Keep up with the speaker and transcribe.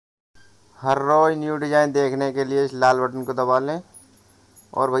हर रोज़ new design देखने के लिए इस लाल बटन को दबा लें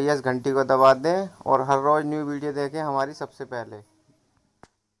और भैया इस घंटी को दबा दें और हर रोज़ न्यू वीडियो देखें हमारी सबसे पहले।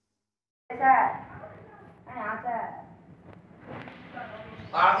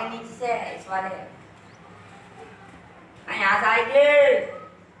 और के नीचे से इस वाले यहाँ से आएंगे।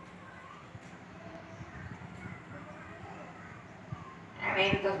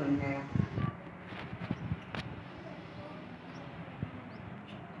 मेरी तो सुनने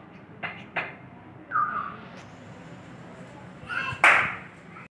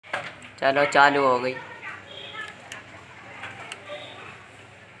चलो चालू हो गई।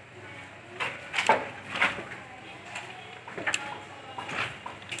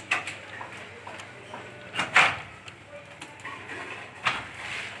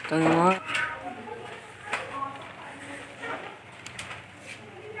 तो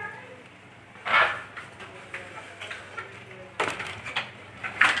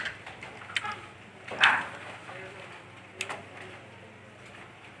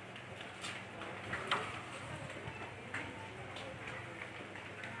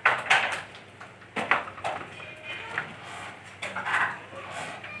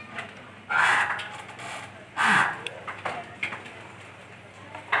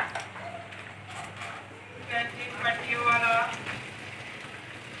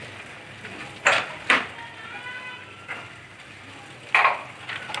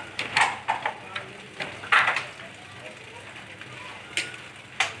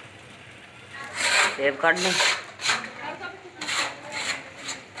सेव कर लें।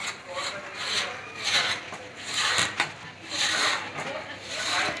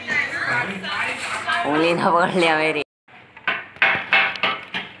 उंगली ना पकड़ लिया मेरी।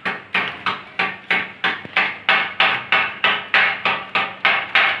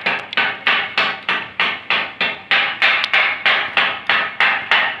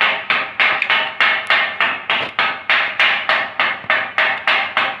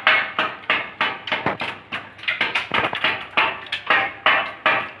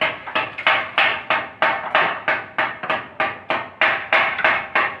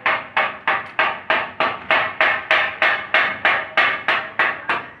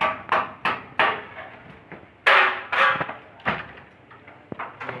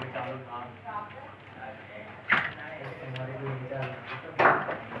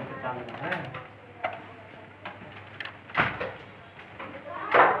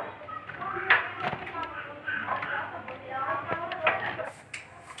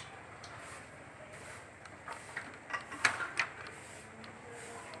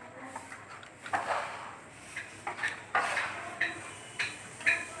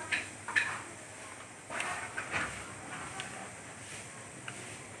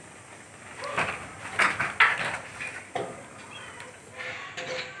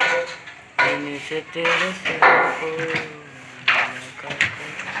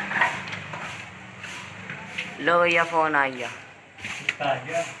 लो भैया फोन आ गया।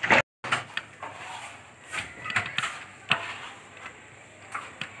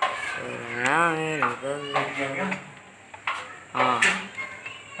 हाँ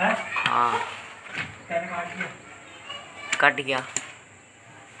हाँ कट गया।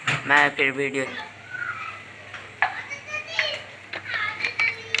 मैं फिर वीडियो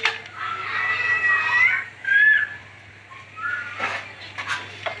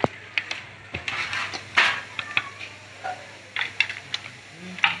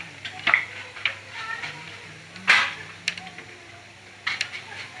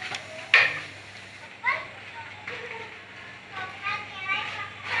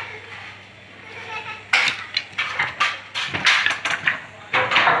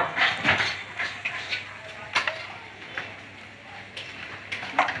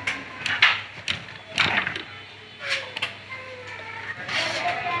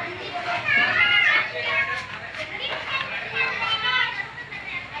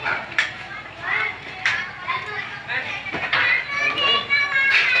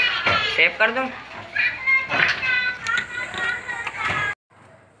सेव कर दूं।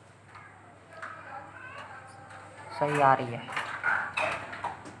 सही आ रही है।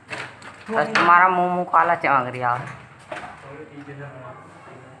 बस तुम्हारा मुंह काला चमक रहा है।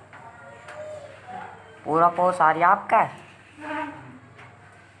 पूरा पोस आ रही है आपका।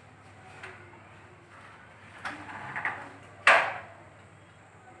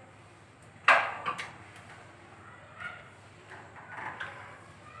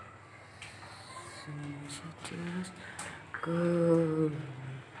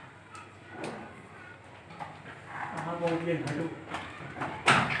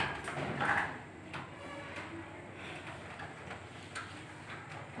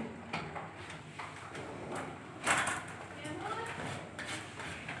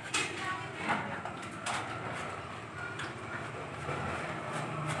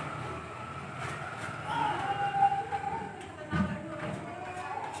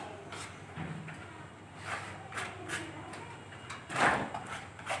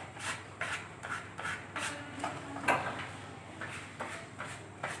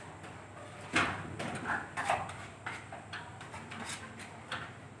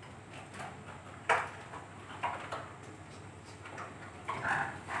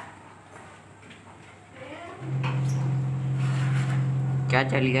 क्या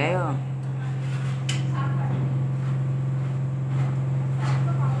चल गए हो?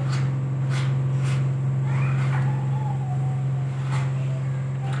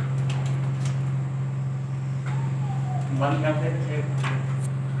 बंद कर दे।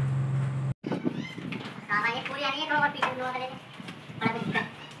 ये पूरी आ रही है तो और पीछे लोग करेंगे बड़ा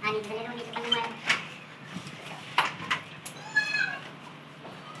दिक्कत आनी चले तो नीचे करने में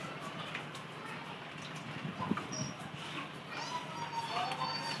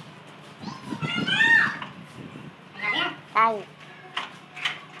आई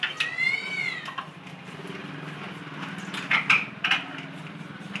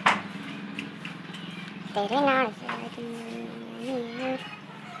तेरे नाल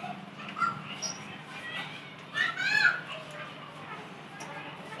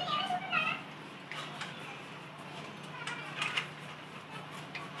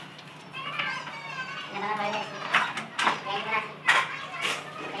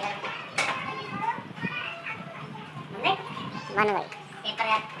बन गई पेपर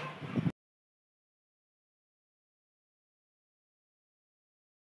है